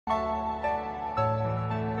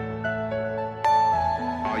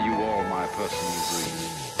person you breathe.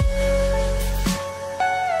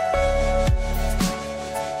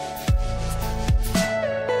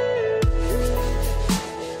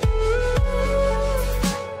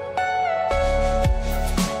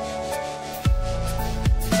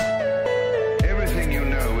 Everything you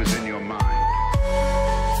know is in your mind.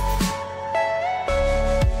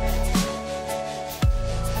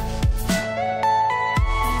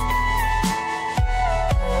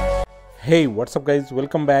 Hey, what's up guys,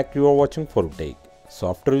 welcome back. You are watching Take. So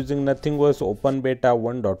after using nothing was open beta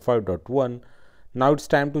 1.5.1, now it's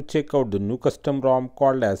time to check out the new custom ROM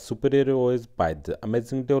called as Superior OS by the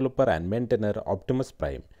amazing developer and maintainer Optimus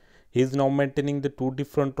Prime. He is now maintaining the two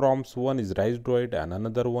different ROMs, one is ricedroid and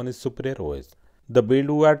another one is Superior OS. The build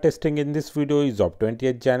we are testing in this video is of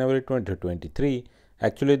 28th January 2023.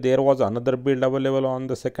 Actually there was another build available on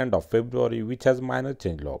the 2nd of February which has minor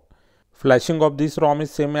changelog. Flashing of this ROM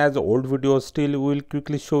is same as old videos, still we will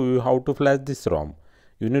quickly show you how to flash this ROM.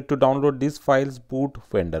 You need to download these files: boot,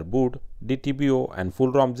 vendor boot, dtbo and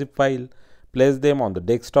full ROM zip file. Place them on the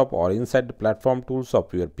desktop or inside the platform tools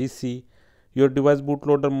of your PC. Your device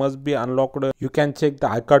bootloader must be unlocked. You can check the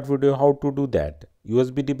iCard video how to do that.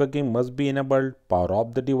 USB debugging must be enabled. Power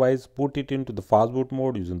off the device, boot it into the fast boot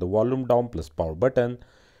mode using the volume down plus power button.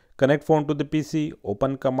 Connect phone to the PC,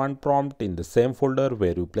 open command prompt in the same folder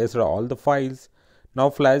where you placed all the files.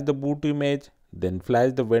 Now flash the boot image, then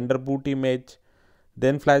flash the vendor boot image,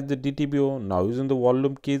 then flash the dtbo. Now using the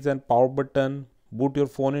volume keys and power button, boot your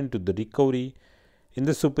phone into the recovery. In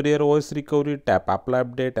the Superior OS recovery, tap apply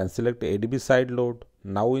update and select ADB sideload.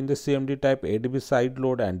 Now in the CMD type ADB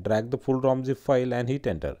sideload and drag the full ROM zip file and hit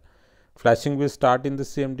enter. Flashing will start in the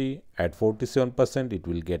CMD. At 47% it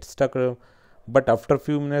will get stuck. But after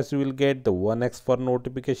few minutes you will get the 1x for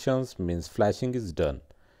notifications, means flashing is done.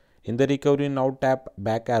 In the recovery, now tap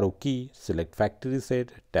back arrow key, select factory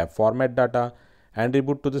reset, tap format data and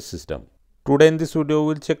reboot to the system. Today in this video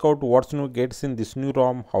we will check out what's new gets in this new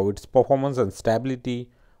ROM, how its performance and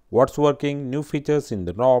stability, what's working, new features in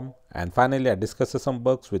the ROM, and finally I discuss some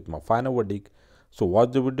bugs with my final verdict. So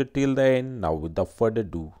watch the video till the end. Now without further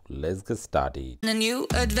ado, let's get started. A new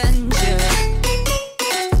adventure.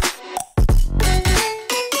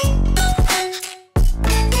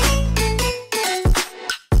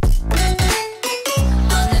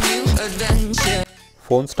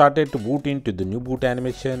 Phone started to boot into the new boot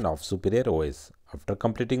animation of Superior OS. After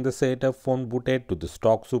completing the setup, phone booted to the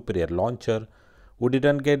stock Superior launcher. We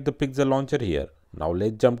didn't get the Pixel launcher here. Now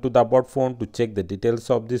let's jump to the about phone to check the details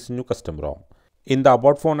of this new custom ROM. In the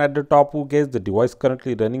about phone at the top, we get the device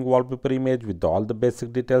currently running wallpaper image with all the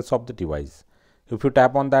basic details of the device. If you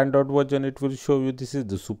tap on the Android version, it will show you this is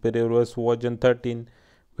the Superior OS version 13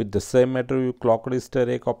 with the same material clocked Easter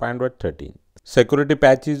egg of Android 13. Security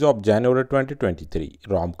patches of January 2023.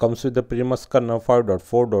 ROM comes with the Primus kernel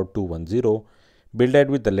 5.4.210, built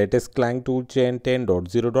with the latest Clang toolchain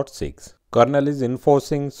 10.0.6. Kernel is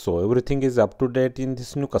enforcing, so everything is up to date in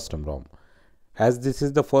this new custom ROM. As this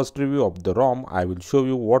is the first review of the ROM, I will show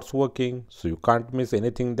you what's working, so you can't miss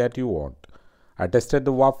anything that you want. I tested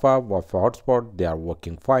the Wi-Fi hotspot, they are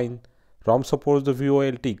working fine. ROM supports the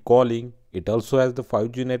VoLTE calling. It also has the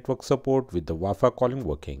 5G network support with the Wi-Fi calling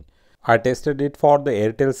working. I tested it for the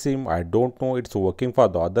Airtel SIM. I don't know it's working for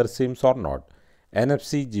the other SIMs or not.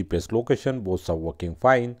 NFC, GPS location, both are working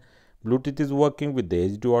fine. Bluetooth is working with the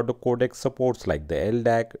HD audio codec supports like the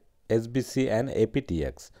LDAC, SBC and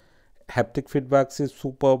aptX. Haptic feedback is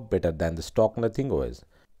superb, better than the stock Nothing OS.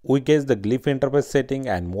 We get the glyph interface setting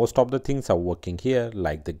and most of the things are working here,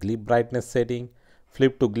 like the glyph brightness setting.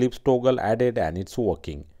 Flip to glyphs toggle added and it's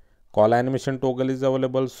working. Call animation toggle is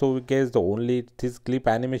available, so we get the only this glyph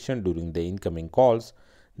animation during the incoming calls.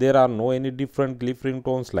 There are no any different glyph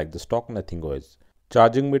ringtones like the stock Nothing OS.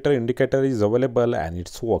 Charging meter indicator is available and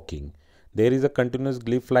it's working. There is a continuous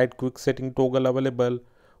glyph light quick setting toggle available.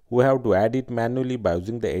 We have to add it manually by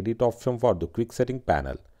using the edit option for the quick setting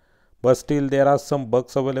panel. But still there are some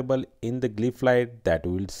bugs available in the glyph light that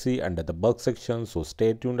we will see under the bug section, so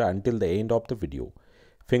stay tuned until the end of the video.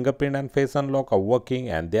 Fingerprint and face unlock are working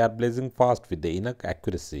and they are blazing fast with the enough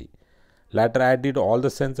accuracy. Later I did all the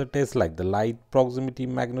sensor tests like the light, proximity,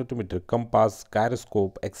 magnetometer, compass,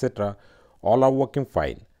 gyroscope, etc. All are working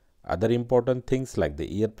fine. Other important things like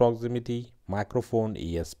the ear proximity, microphone,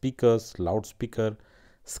 ear speakers, loudspeaker,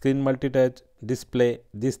 screen multitouch, display,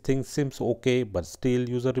 these things seems okay, but still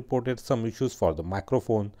user reported some issues for the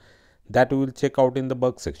microphone that we will check out in the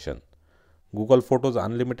bug section. Google Photos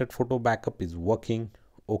unlimited photo backup is working.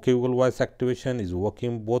 OK Google Voice activation is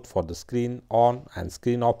working both for the screen on and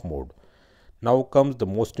screen off mode. Now comes the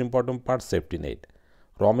most important part, safety net.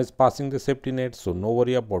 ROM is passing the safety net, so no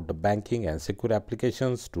worry about the banking and secure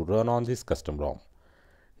applications to run on this custom ROM.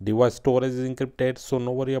 Device storage is encrypted, so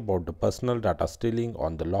no worry about the personal data stealing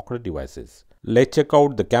on the locked devices. Let's check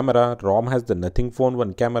out the camera. ROM has the Nothing Phone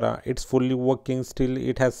 1 camera. It's fully working, still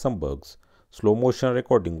it has some bugs. Slow motion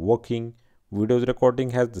recording working. Videos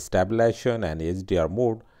recording has the stabilization and HDR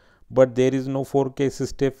mode, but there is no 4K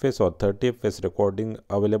 60 fps or 30 fps recording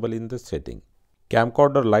available in the setting.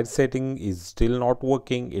 Camcorder light setting is still not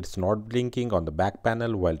working. It's not blinking on the back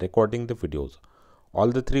panel while recording the videos. All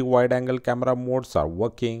the 3 wide angle camera modes are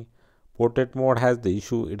working. Portrait mode has the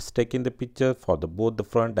issue. It's taking the picture for both the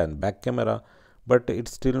front and back camera, but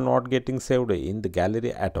it's still not getting saved in the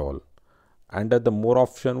gallery at all. Under the more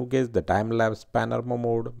option, we get the time lapse panorama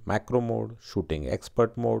mode, macro mode, shooting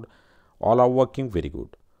expert mode. All are working very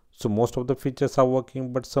good. So most of the features are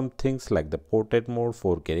working, but some things like the portrait mode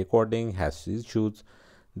 4K recording has issues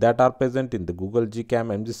that are present in the Google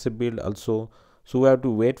Gcam MGC build also. So we have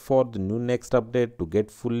to wait for the new next update to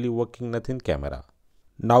get fully working Nothing camera.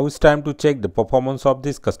 Now it's time to check the performance of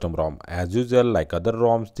this custom ROM. As usual, like other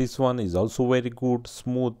ROMs, this one is also very good,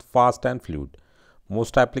 smooth, fast and fluid.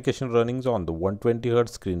 Most application runnings on the 120Hz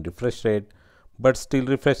screen refresh rate, but still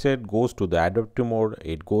refresh rate goes to the adaptive mode.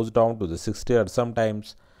 It goes down to the 60Hz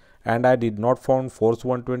sometimes, and I did not find force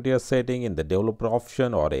 120Hz setting in the developer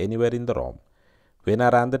option or anywhere in the ROM. When I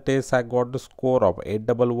ran the test, I got the score of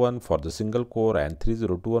 811 for the single core and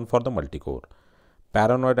 3021 for the multi-core.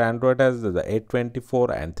 Paranoid Android has the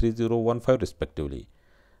 824 and 3015 respectively.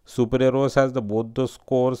 Superior OS has both the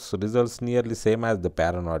scores results nearly same as the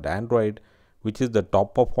Paranoid Android, which is the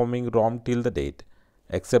top performing ROM till the date.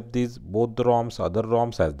 Except these, both the other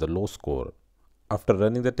ROMs has the low score. After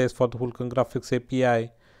running the test for the Hulk Graphics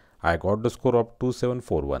API, I got the score of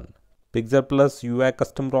 2741. Pixel Plus UI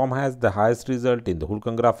custom ROM has the highest result in the Hulk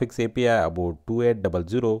Graphics API about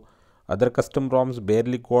 2800. Other custom ROMs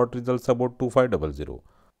barely got results about 2500.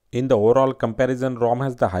 In the overall comparison, ROM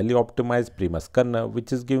has the highly optimized Primus kernel,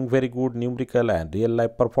 which is giving very good numerical and real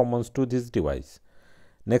life performance to this device.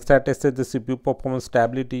 Next, I tested the CPU performance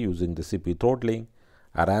stability using the CPU throttling.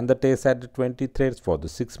 I ran the test at the 20 threads for the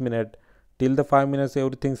 6 minutes. Till the 5 minutes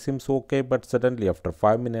everything seems okay, but suddenly after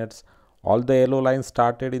 5 minutes all the yellow lines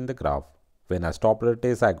started in the graph. When I stopped the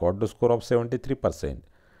test, I got the score of 73%.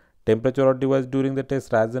 Temperature of device during the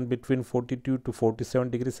test risen between 42 to 47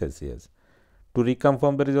 degrees Celsius. To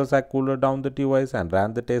reconfirm the results, I cooled down the device and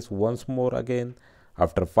ran the test once more again.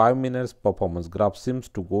 After 5 minutes, performance graph seems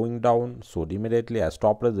to going down, so immediately I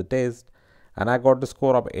stopped the test and I got the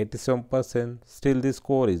score of 87%. Still this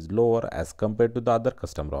score is lower as compared to the other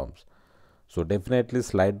custom ROMs. So definitely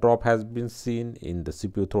slight drop has been seen in the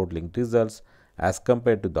CPU throttling results as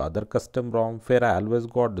compared to the other custom ROM where I always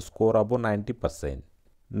got the score above 90%.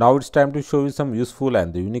 Now it's time to show you some useful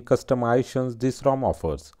and the unique customizations this ROM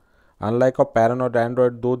offers. Unlike a Paranoid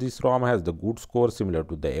Android, though this ROM has the good score similar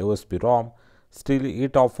to the AOSP ROM, still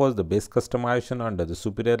it offers the best customization under the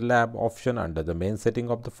Superior Lab option under the main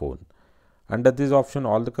setting of the phone. Under this option,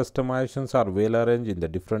 all the customizations are well arranged in the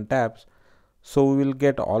different tabs. So we will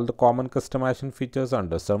get all the common customization features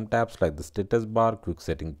under some tabs like the status bar, quick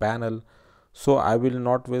setting panel. So I will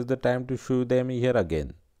not waste the time to show them here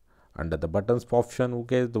again. Under the buttons option, we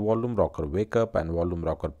get the volume rocker wake up and volume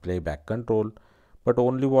rocker playback control, but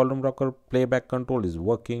only volume rocker playback control is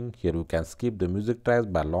working. Here you can skip the music tracks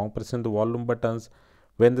by long pressing the volume buttons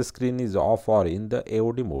when the screen is off or in the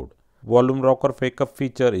AOD mode. Volume rocker wake up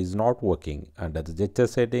feature is not working. Under the gesture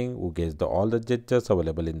setting, we get all the gestures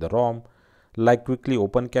available in the ROM, like quickly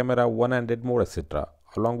open camera, one-handed mode, etc.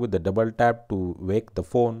 Along with the double tap to wake the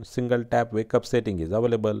phone, single tap wake up setting is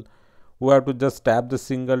available. We have to just tap the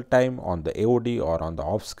single time on the AOD or on the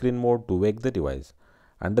off-screen mode to wake the device.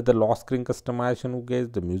 Under the lock screen customization, we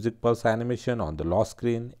get the music pulse animation on the lock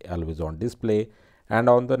screen, always on display and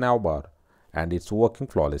on the nav bar, and it's working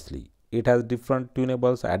flawlessly. It has different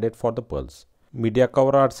tunables added for the pulse. Media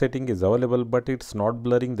cover art setting is available, but it's not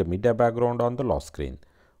blurring the media background on the lock screen.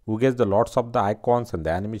 We get the lots of the icons and the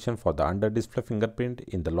animation for the under display fingerprint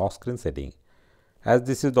in the lock screen setting. As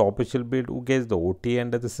this is the official build, we get the OTA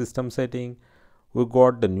under the system setting. We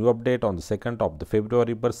got the new update on the 2nd of the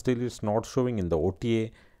February, but still it's not showing in the OTA.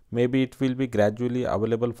 Maybe it will be gradually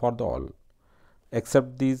available for the all.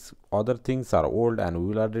 Except these other things are old, and we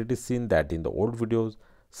will already seen that in the old videos.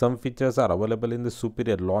 Some features are available in the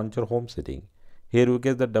Superior Launcher home setting. Here we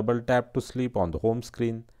get the double tap to sleep on the home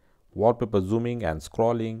screen, wallpaper zooming and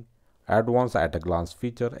scrolling, advanced at a glance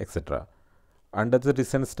feature, etc. Under the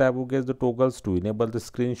Recents tab, we get the toggles to enable the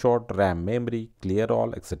screenshot, RAM memory, clear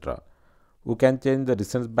all, etc. We can change the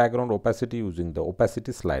recent background opacity using the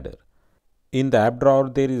opacity slider. In the app drawer,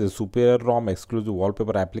 there is a Superior ROM exclusive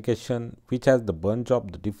wallpaper application which has the bunch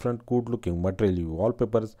of the different good looking material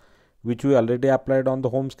wallpapers which we already applied on the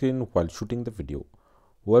home screen while shooting the video.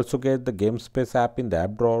 We also get the Game Space app in the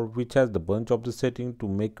app drawer which has the bunch of the settings to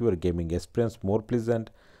make your gaming experience more pleasant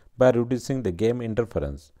by reducing the game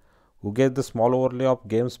interference. We get the small overlay of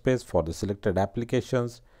Game Space for the selected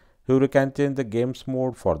applications. Here you can change the games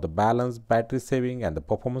mode for the balance, battery saving and the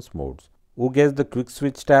performance modes. We get the quick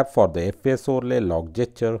switch tab for the FPS overlay, lock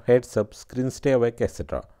gesture, heads up, screen stay awake,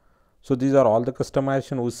 etc. So these are all the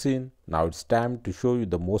customization we've seen. Now it's time to show you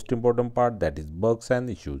the most important part, that is bugs and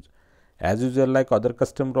issues. As usual, like other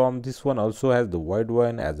custom ROM, this one also has the wide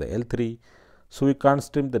one as a L3, so we can't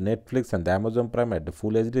stream the Netflix and the Amazon Prime at the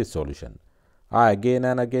full HD resolution. I again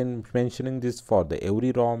and again mentioning this for the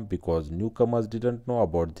every ROM because newcomers didn't know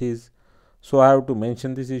about this, so I have to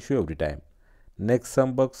mention this issue every time. Next,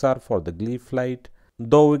 some bugs are for the glyph light.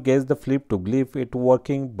 Though we guess the flip to glyph it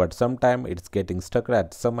working, but sometimes it's getting stuck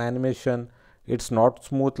at some animation. It's not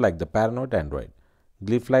smooth like the paranoid Android.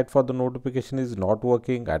 Glyph light for the notification is not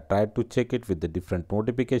working. I tried to check it with the different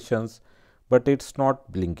notifications, but it's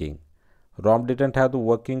not blinking. ROM didn't have the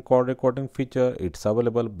working call recording feature. It's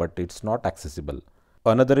available, but it's not accessible.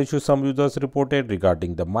 Another issue some users reported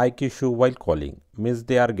regarding the mic issue while calling, means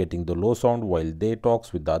they are getting the low sound while they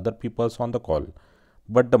talks with the other peoples on the call.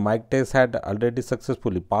 But the mic test had already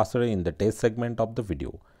successfully passed in the test segment of the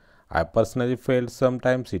video. I personally felt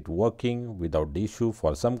sometimes it working without the issue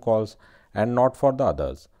for some calls and not for the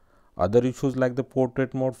others. Other issues like the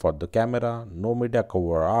portrait mode for the camera, no media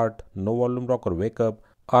cover art, no volume rock or wake up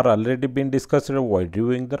are already been discussed while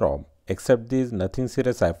reviewing the ROM. Except these, nothing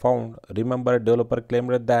serious I found. Remember, a developer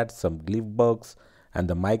claimed that some glyph bugs and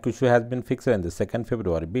the mic issue has been fixed in the 2nd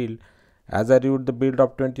February build. As I reviewed the build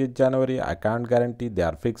of 20th January, I can't guarantee they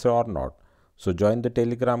are fixed or not. So join the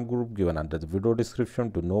Telegram group given under the video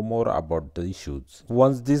description to know more about the issues.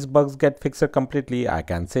 Once these bugs get fixed completely, I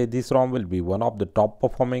can say this ROM will be one of the top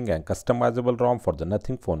performing and customizable ROM for the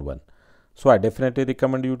Nothing Phone 1. So I definitely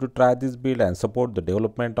recommend you to try this build and support the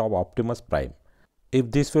development of Optimus Prime. If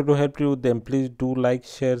this video helped you, then please do like,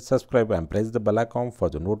 share, subscribe and press the bell icon for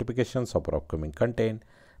the notifications of our upcoming content.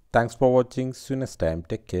 Thanks for watching. See you next time.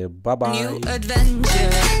 Take care. Bye bye. New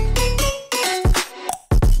adventure.